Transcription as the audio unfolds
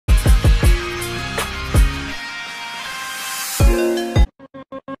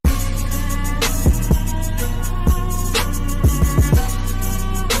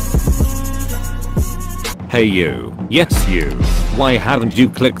Hey you, yes you, why haven't you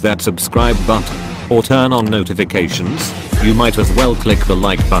clicked that subscribe button or turn on notifications? You might as well click the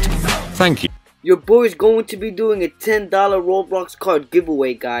like button. Thank you. Your boy is going to be doing a $10 Roblox card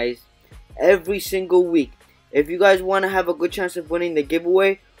giveaway, guys, every single week. If you guys want to have a good chance of winning the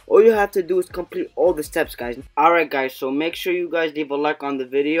giveaway, all you have to do is complete all the steps, guys. Alright guys, so make sure you guys leave a like on the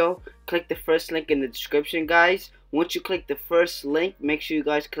video. Click the first link in the description, guys. Once you click the first link, make sure you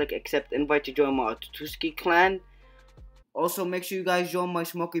guys click accept invite to join my Tuski clan. Also, make sure you guys join my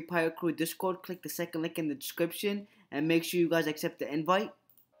Smoky Pirate Crew Discord. Click the second link in the description and make sure you guys accept the invite.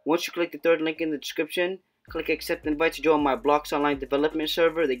 Once you click the third link in the description, click accept invite to join my Roblox online development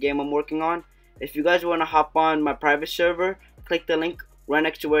server, the game I'm working on. If you guys want to hop on my private server, click the link right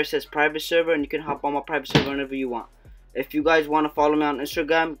next to where it says private server and you can hop on my private server whenever you want. If you guys want to follow me on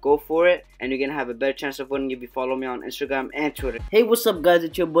Instagram, go for it, and you're going to have a better chance of winning if you follow me on Instagram and Twitter. Hey, what's up guys,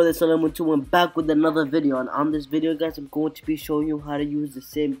 it's your brother Salam12 and back with another video. And on this video guys, I'm going to be showing you how to use the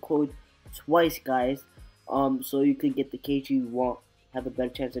same code twice, guys. So you can get the KG you want, have a better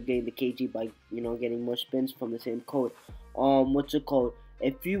chance of getting the KG by, getting more spins from the same code. What's the code?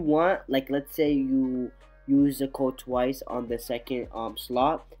 If you want, like let's say you use the code twice on the second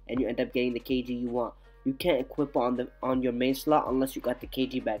slot and you end up getting the KG you want, you can't equip it on your main slot unless you got the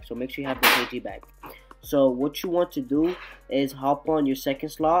KG back. So make sure you have the KG back. So what you want to do is hop on your second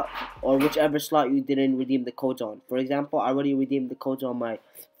slot or whichever slot you didn't redeem the codes on. For example, I already redeemed the codes on my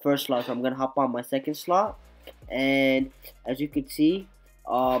first slot, so I'm gonna hop on my second slot, and as you can see,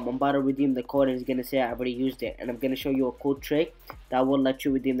 I'm about to redeem the code and it's gonna say I already used it, and I'm gonna show you a cool trick that will let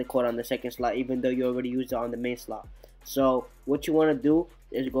you redeem the code on the second slot even though you already used it on the main slot. So what you want to do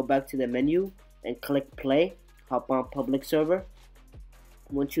is go back to the menu and click play, hop on public server.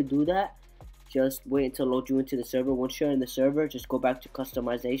 Once you do that, just wait until it loads you into the server. Once you're in the server, just go back to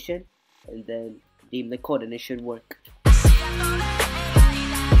customization and then redeem the code and it should work.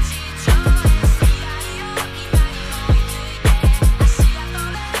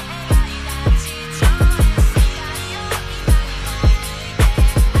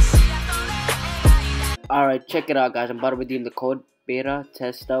 Alright, check it out guys, I'm about to redeem the code beta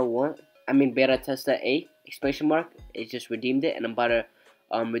tester A exclamation mark. It just redeemed it, and I'm about to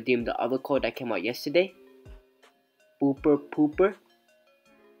redeem the other code that came out yesterday, Booper Pooper.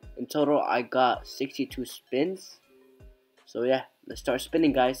 In total I got 62 spins. So yeah, let's start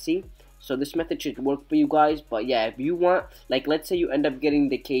spinning guys. See, so this method should work for you guys. But yeah, if you want, like let's say you end up getting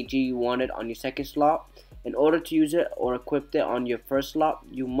the KG you wanted on your second slot, in order to use it or equip it on your first slot,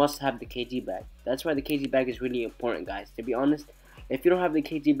 you must have the KG bag. That's why the KG bag is really important, guys. To be honest, if you don't have the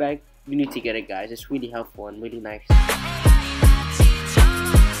KG bag, you need to get it, guys. It's really helpful and really nice.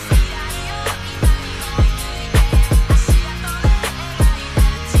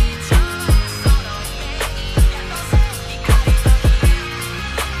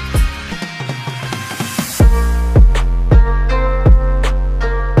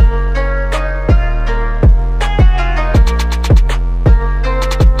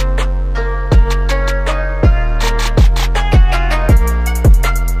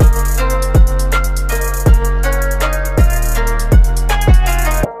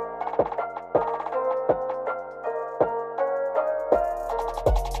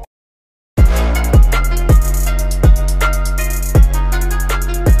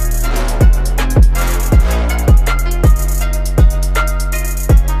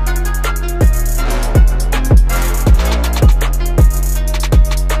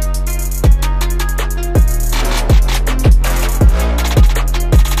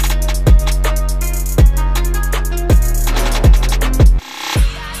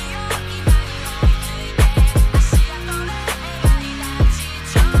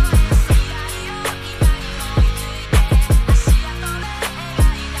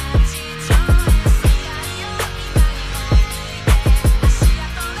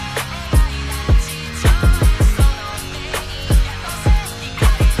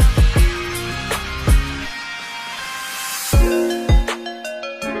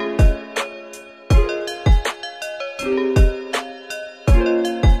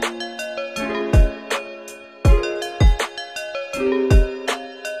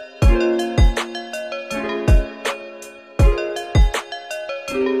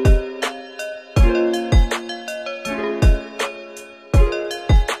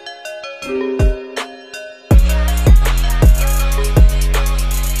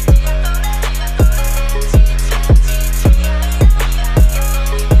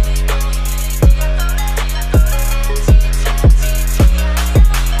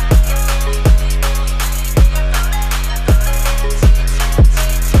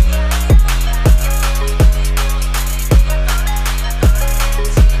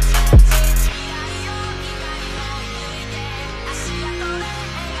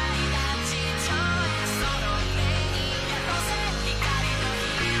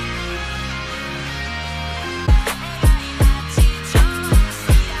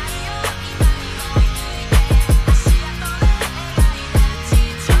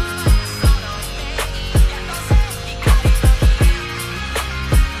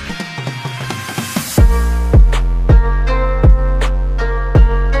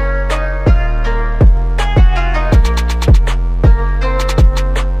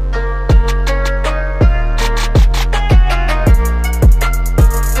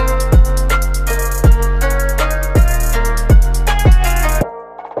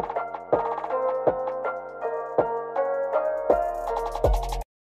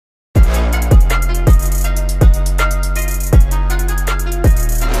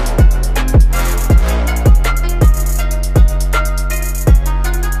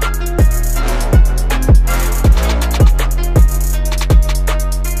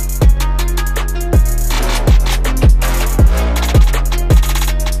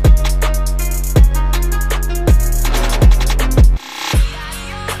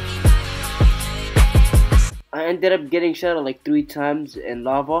 ended up getting shot at like 3 times in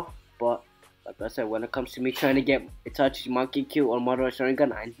lava, but like I said, when it comes to me trying to get Itachi's Monkey Q or Madara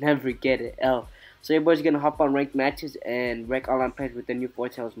Sharingan, I never get it. So everybody's gonna hop on ranked matches and wreck online players with the new Four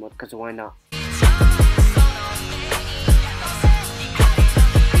Tails mode, cause why not?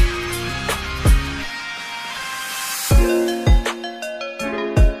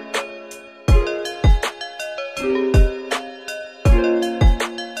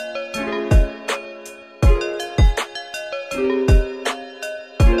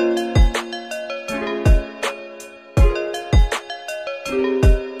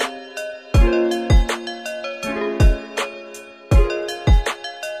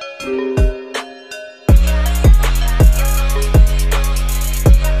 You